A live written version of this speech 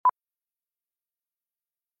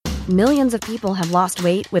Millions of people have lost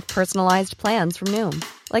weight with personalized plans from Noom.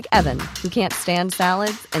 Like Evan, who can't stand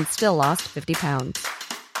salads and still lost 50 pounds.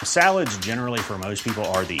 Salads generally for most people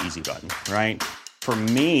are the easy button, right? For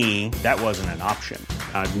me, that wasn't an option.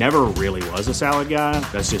 I never really was a salad guy.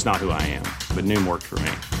 That's just not who I am. But Noom worked for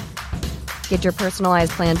me. Get your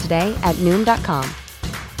personalized plan today at Noom.com.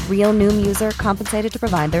 Real Noom user compensated to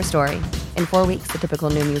provide their story. In 4 weeks, the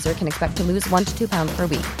typical Noom user can expect to lose 1 to 2 pounds per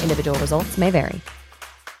week. Individual results may vary.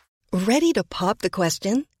 Ready to pop the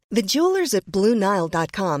question? The jewelers at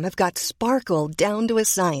BlueNile.com have got sparkle down to a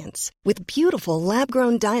science with beautiful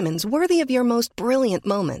lab-grown diamonds worthy of your most brilliant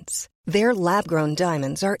moments. Their lab-grown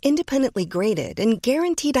diamonds are independently graded and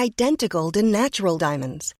guaranteed identical to natural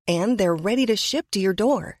diamonds, and they're ready to ship to your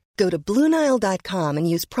door. Go to BlueNile.com and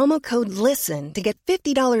use promo code LISTEN to get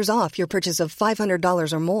 $50 off your purchase of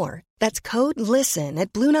 $500 or more. That's code LISTEN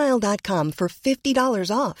at BlueNile.com for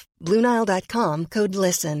 $50 off. BlueNile.com, code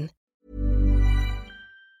LISTEN.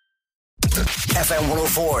 FM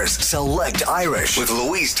 104's Select Irish with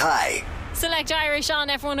Louise Ty. Select Irish on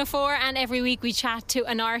F104, and every week we chat to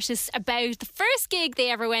an artist about the first gig they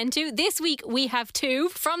ever went to. This week we have two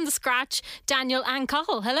from the scratch, Daniel and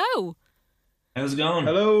Cathal. Hello. How's it going?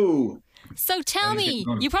 Hello. So tell me,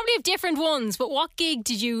 you probably have different ones, but what gig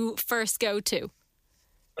did you first go to?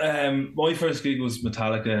 My first gig was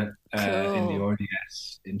Metallica Cool. in the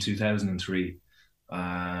RDS in 2003,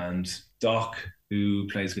 and Doc, who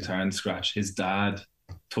plays guitar in the scratch, his dad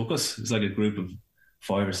took us. It was like a group of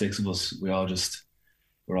 5 or 6 of us. We're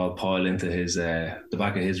all piled into his the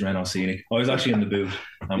back of his Renault Scenic. I was actually in the boot,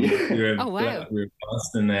 and Oh, wow. we were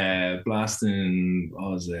blasting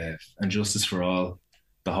what was it, And Justice for All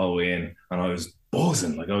the whole way in, and I was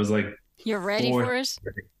buzzing. Like I was like, You're ready for it?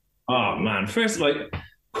 oh man, first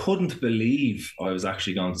couldn't believe I was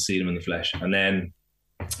actually going to see them in the flesh. And then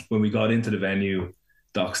when we got into the venue,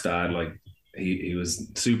 Doc's dad, like he was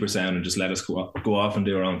super sound and just let us go off and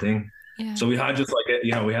do our own thing. Yeah. So we had just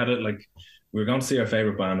we had it like we were going to see our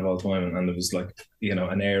favorite band of all time, and there was like,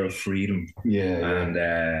 an air of freedom. And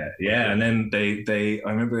and then they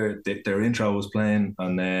I remember their intro was playing,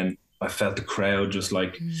 and then I felt the crowd just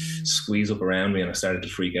like squeeze up around me, and I started to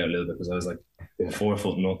freak out a little bit because I was like 4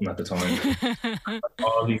 foot nothing at the time.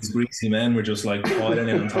 All these greasy men were just like piling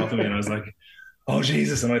in on top of me, and I was like, oh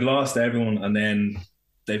Jesus, and I'd lost everyone. And then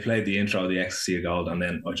they played the intro, The Ecstasy of Gold, and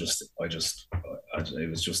then it was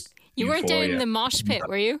just You weren't down euphoria. in the mosh pit,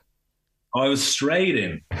 were you? I was straight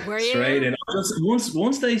in. Were you? Straight in.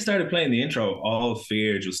 Once they started playing the intro, all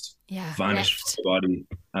fear just vanished left. from my body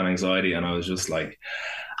and anxiety, and I was just like,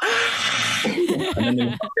 ah! And then they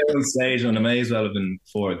walked out on stage, and it may as well have been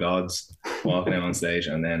 4 gods walking out on stage,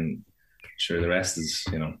 and then sure, the rest is,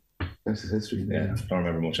 This is history. yeah, I don't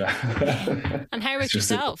remember much. And how about It's just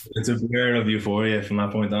yourself? it's a blur of euphoria from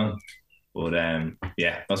that point on. But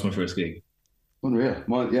that's my first gig. Unreal.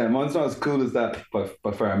 Mine's not as cool as that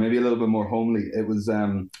by far. Maybe a little bit more homely. It was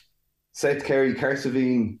South Kerry,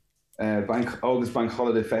 Carsavine, August Bank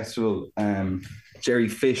Holiday Festival, Jerry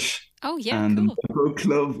Fish. Oh, yeah, and cool. the Pub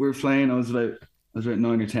Club we were playing. I was about 9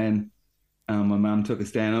 or 10. My mum took us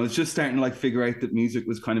down. I was just starting to figure out that music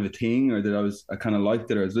was kind of a thing, or that I kind of liked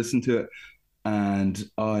it, or I was listening to it. And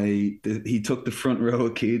he took the front row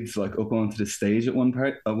of kids up onto the stage at one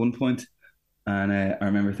point, and I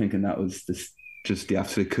remember thinking that was just the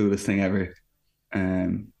absolute coolest thing ever,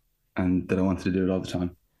 and that I wanted to do it all the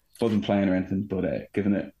time. Wasn't playing or anything, but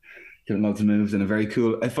giving it loads of moves, and a very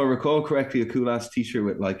cool, if I recall correctly, a cool ass t-shirt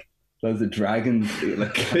with loads of dragons,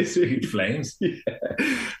 glittery flames,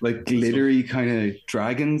 glittery kind of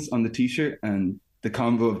dragons on the t-shirt, and the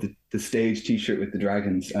combo of the stage t-shirt with the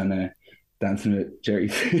dragons, and dancing with Jerry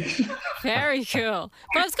Fish. Very cool.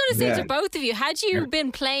 But I was going to say to both of you, had you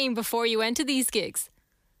been playing before you went to these gigs?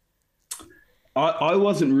 I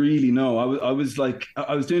wasn't really, no. I was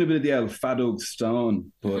doing a bit of the Fat Oak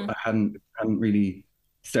Stone, but I hadn't really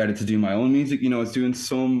started to do my own music. I was doing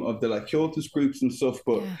some of the Kyoto's groups and stuff,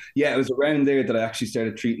 but it was around there that I actually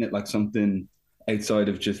started treating it like something outside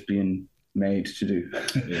of just being made to do.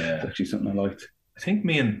 It's actually something I liked. I think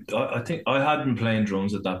I had been playing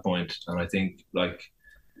drums at that point, and I think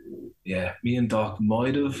me and Doc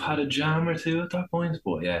might have had a jam or two at that point,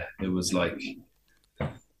 but it was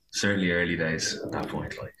certainly early days at that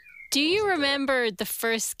point. Do you remember the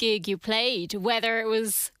first gig you played, whether it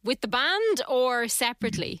was with the band or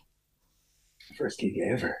separately? First gig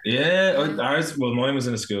ever. Yeah, mine was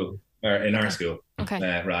in a school, or in our school,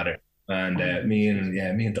 rather. And me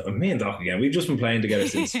and Doc again. We've just been playing together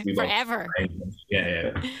since we forever.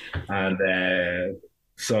 And it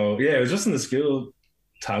was just in the school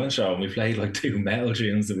talent show, and we played like 2 metal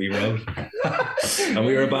tunes that we wrote. And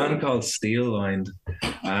we were a band called Steel Lined,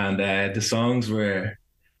 and the songs were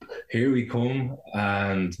Here We Come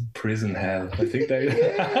and Prison Hell. I think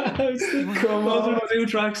they come on, 2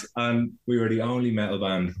 tracks, and we were the only metal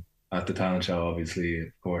band at the talent show, obviously, of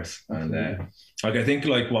course. And like I think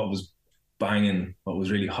like what was banging, what was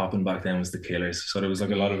really hopping back then was the Killers. So there was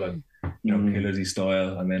like a lot of like, you know, Killersy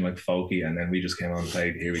style, and then like folky, and then we just came on and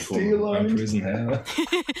played Here We Come and Prison Hell.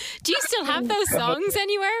 Do you still have those songs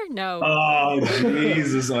anywhere? No. Oh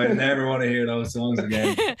Jesus, I never want to hear those songs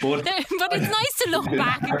again. But it's nice to look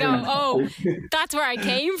back and go, oh, that's where I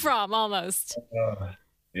came from, almost.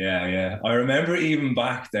 Yeah. I remember even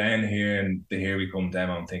back then hearing the Here We Come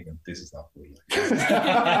demo, I'm thinking, this is not good. This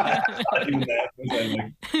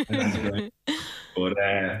is great. But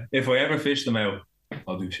if I ever fish them out,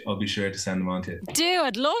 I'll be sure to send them on to you. Do,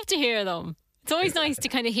 I'd love to hear them. It's always nice to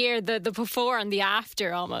kind of hear the before and the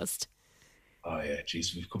after, almost. Oh yeah,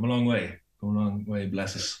 jeez, we've come a long way.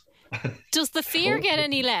 Bless us. Does the fear get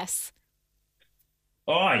any less?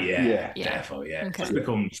 Oh yeah. Definitely, yeah. Okay. It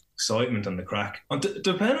becomes excitement and the crack. And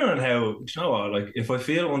depending on how, you know what, like if I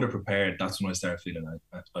feel underprepared, that's when I start feeling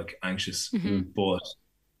like anxious. Mm-hmm. But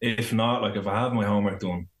if not, like if I have my homework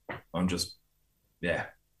done, I'm just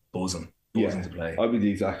buzzing to play. I'll be the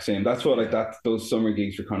exact same. That's what like that those summer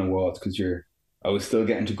gigs were kind of wild, because I was still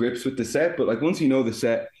getting to grips with the set, but like once you know the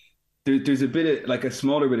set, there's a bit of like a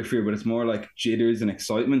smaller bit of fear, but it's more like jitters and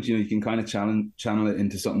excitement. You know, you can kind of channel it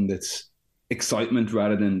into something that's excitement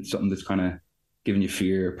rather than something that's kind of giving you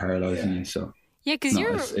fear or paralyzing you. So because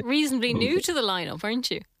you're reasonably new to the lineup, aren't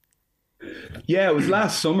you? Yeah, it was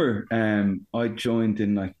last summer. I joined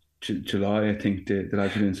in like July, I think. The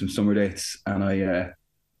lads were doing some summer dates, and I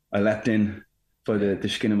leapt in for the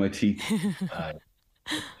skin of my teeth.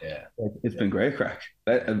 It's been great crack.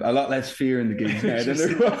 A lot less fear in the gigs now than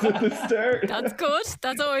there was at the start. That's good.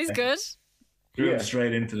 That's always good. Threw him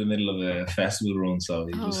straight into the middle of a festival run, so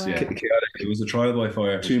he was chaotic. It was a trial by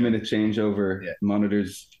fire. 2-minute changeover,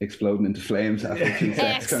 monitors exploding into flames after 2 seconds.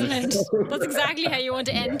 Excellent. That's exactly how you want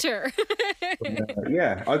to enter.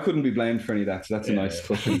 I couldn't be blamed for any of that, so that's a nice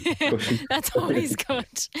cushion. That's always good.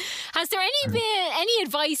 Has there been any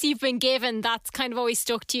advice you've been given that's kind of always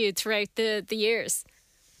stuck to you throughout the years?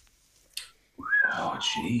 Oh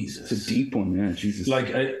Jesus, it's a deep one. Yeah, Jesus.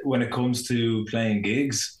 Like when it comes to playing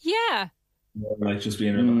gigs. Yeah. Like just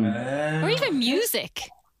being or even music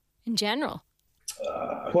in general.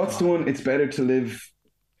 What's the one? It's better to live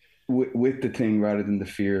with the thing rather than the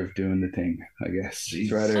fear of doing the thing, I guess.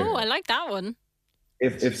 I like that one.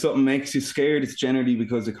 If something makes you scared, it's generally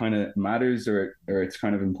because it kind of matters or it's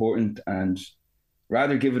kind of important, and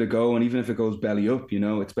rather give it a go. And even if it goes belly up, you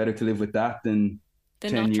know, it's better to live with that than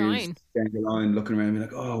 10 years down the line looking around and be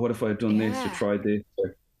like, oh, what if I had done this or tried this?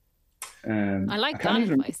 I like that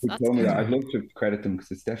advice. That's good. I'd love to credit them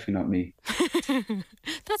because it's definitely not me.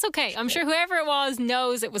 That's okay. I'm sure whoever it was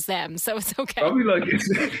knows it was them, so it's okay. Probably like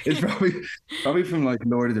it's probably from like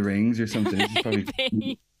Lord of the Rings or something. It's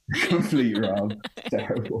probably complete wrong.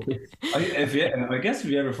 Terrible. I guess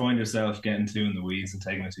if you ever find yourself getting too in the weeds and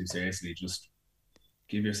taking it too seriously, just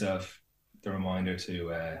give yourself the reminder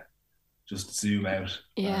to just zoom out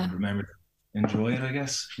and remember to enjoy it, I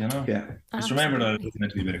guess, you know? Yeah. Just remember that it's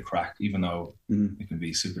meant to be a bit of crack, even though it can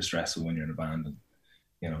be super stressful when you're in a band and,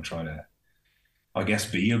 you know, trying to, I guess,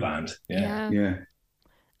 be a band. Yeah.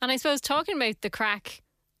 And I suppose talking about the crack,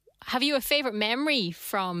 have you a favourite memory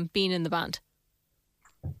from being in the band?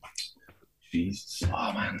 Jesus.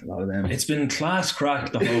 Oh man, a lot of them. It's been class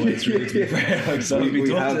crack the whole way through, to be fair. Like, so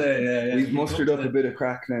we've mustered up a bit of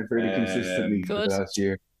crack now fairly consistently for the last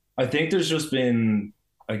year. I think there's just been,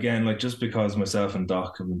 again, like just because myself and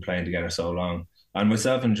Doc have been playing together so long, and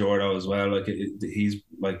myself and Jordo as well, like he's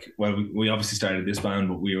like, well, we obviously started this band,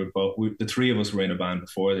 but the 3 of us were in a band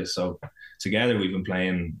before this, so together we've been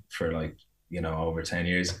playing for like, you know, over 10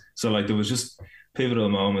 years. So like there was just pivotal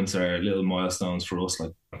moments or little milestones for us,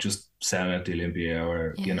 like just selling out the Olympia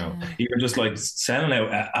or you know, even just like selling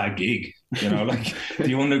out a gig, you know, like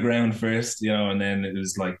the underground first, you know, and then it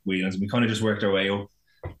was like we kind of just worked our way up.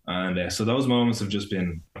 And so those moments have just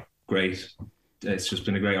been great. It's just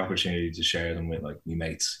been a great opportunity to share them with like my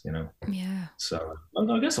mates, you know. Yeah. So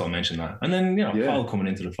I guess I'll mention that. And then, you know, fall coming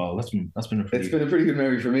into the fall. It's been a pretty good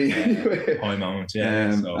memory for me. High moment.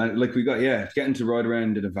 Yeah. And like we got getting to ride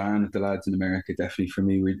around in a van with the lads in America, definitely for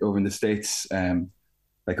me. We're over in the States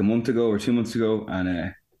like a month ago or 2 months ago,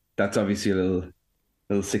 and that's obviously a little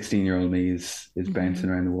 16-year-old me is bouncing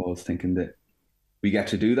around the walls thinking that we get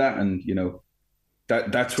to do that, and you know,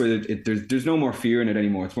 that's where there's no more fear in it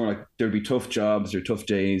anymore. It's more like there'll be tough jobs or tough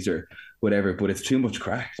days or whatever, but it's too much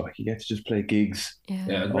crack. Like, you get to just play gigs all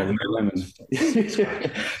the time, and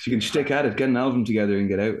you can stick at it, get an album together and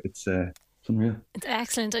get out. It's unreal. It's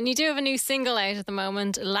excellent. And you do have a new single out at the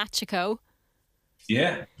moment, Lachiko.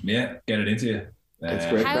 Yeah, get it into you. It's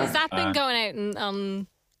great. How has that been going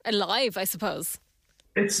out live, I suppose?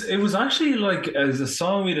 It was actually like as a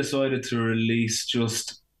song we decided to release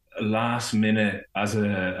just last minute as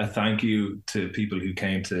a thank you to people who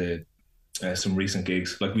came to some recent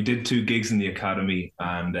gigs. Like, we did 2 gigs in the Academy,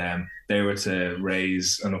 and they were to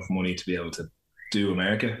raise enough money to be able to do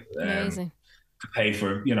America, Amazing. to pay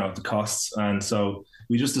for the costs. And so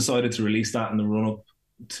we just decided to release that in the run up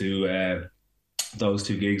to those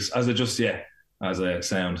 2 gigs as a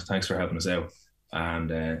sound. Thanks for helping us out.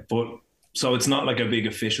 And but so it's not like a big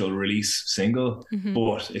official release single,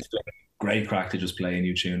 but it's been great crack to just play a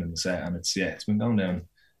new tune in the set, and it's been going down.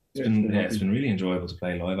 It's been really enjoyable to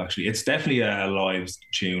play live. Actually, it's definitely a live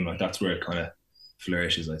tune. Like, that's where it kind of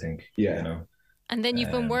flourishes, I think. And then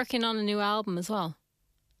you've been working on a new album as well.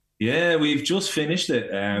 Yeah, we've just finished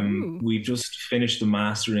it. We've just finished the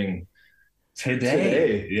mastering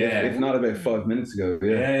today. Yeah, if not about 5 minutes ago.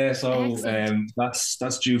 So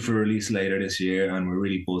that's due for release later this year, and we're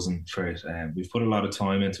really buzzing for it. We've put a lot of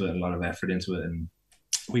time into it, a lot of effort into it, and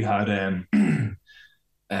we had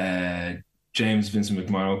James Vincent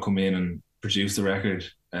McMorrow come in and produce the record,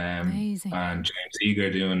 Amazing. And James Eager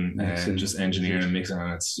doing just engineering and mixing,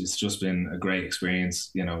 and it's just been a great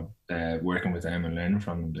experience, working with them and learning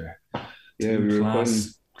from them there. Yeah, we were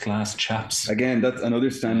class chaps. Again, that's another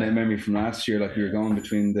standout memory from last year. Like, we were going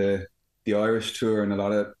between the Irish tour and a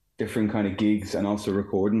lot of different kind of gigs, and also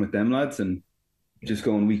recording with them lads, and just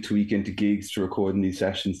going week to week into gigs to recording these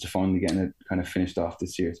sessions to finally getting it kind of finished off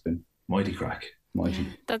this year. It's been mighty crack. Mighty.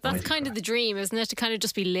 Yeah. That's kind of the dream, isn't it? To kind of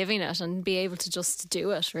just be living it and be able to just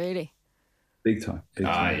do it, really. Big time.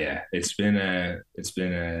 Yeah. It's been a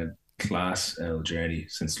class journey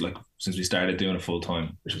since we started doing it full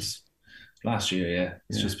time, which was last year. Yeah,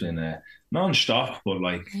 it's just been non-stop, but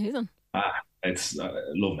like, it's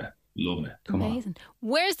loving it. Come Amazing. On.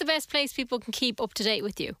 Where's the best place people can keep up to date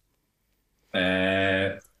with you?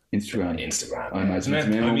 Instagram. I imagine. I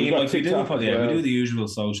mean, like, we do the usual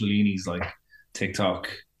social enies like TikTok,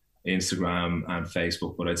 Instagram, and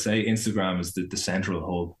Facebook, but I'd say Instagram is the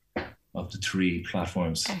central hub of the 3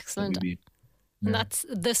 platforms. Excellent. And that's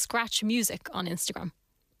The Scratch Music on Instagram.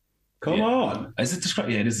 Come on. Is it the Scratch?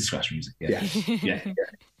 Yeah, it is The Scratch Music. Yeah.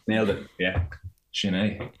 Nailed it. Yeah.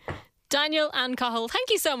 Sinead. Daniel and Cathal, thank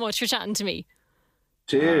you so much for chatting to me.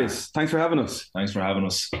 Cheers. Thanks for having us.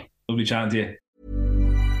 Lovely chatting to you.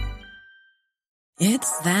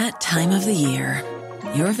 It's that time of the year.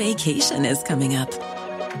 Your vacation is coming up.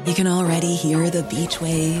 You can already hear the beach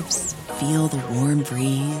waves, feel the warm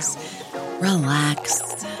breeze,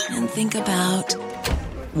 relax, and think about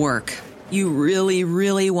work. You really,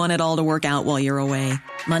 really want it all to work out while you're away.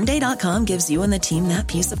 Monday.com gives you and the team that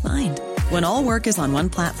peace of mind. When all work is on one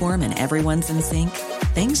platform and everyone's in sync,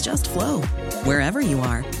 things just flow. Wherever you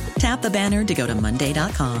are, tap the banner to go to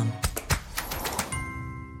Monday.com.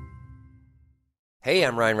 Hey,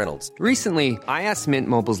 I'm Ryan Reynolds. Recently, I asked Mint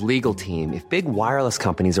Mobile's legal team if big wireless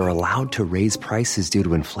companies are allowed to raise prices due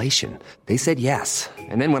to inflation. They said yes.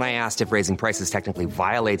 And then when I asked if raising prices technically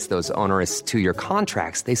violates those onerous 2-year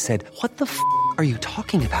contracts, they said, "What the f*** are you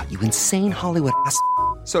talking about, you insane Hollywood ass?"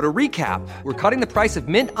 So to recap, we're cutting the price of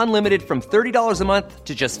Mint Unlimited from $30 a month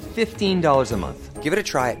to just $15 a month. Give it a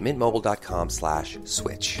try at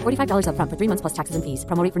mintmobile.com/switch. $45 up front for 3 months plus taxes and fees.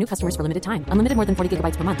 Promo rate for new customers for limited time. Unlimited more than 40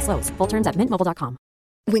 gigabytes per month. Slows full terms at mintmobile.com.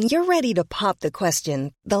 When you're ready to pop the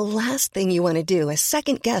question, the last thing you want to do is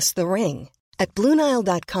second-guess the ring. At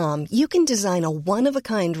BlueNile.com, you can design a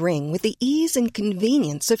one-of-a-kind ring with the ease and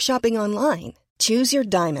convenience of shopping online. Choose your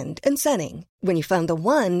diamond and setting. When you find the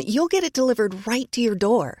one, you'll get it delivered right to your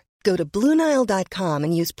door. Go to BlueNile.com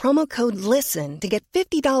and use promo code LISTEN to get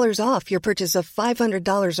 $50 off your purchase of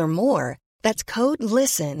 $500 or more. That's code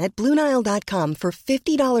LISTEN at BlueNile.com for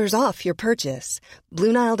 $50 off your purchase.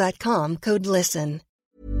 BlueNile.com, code LISTEN.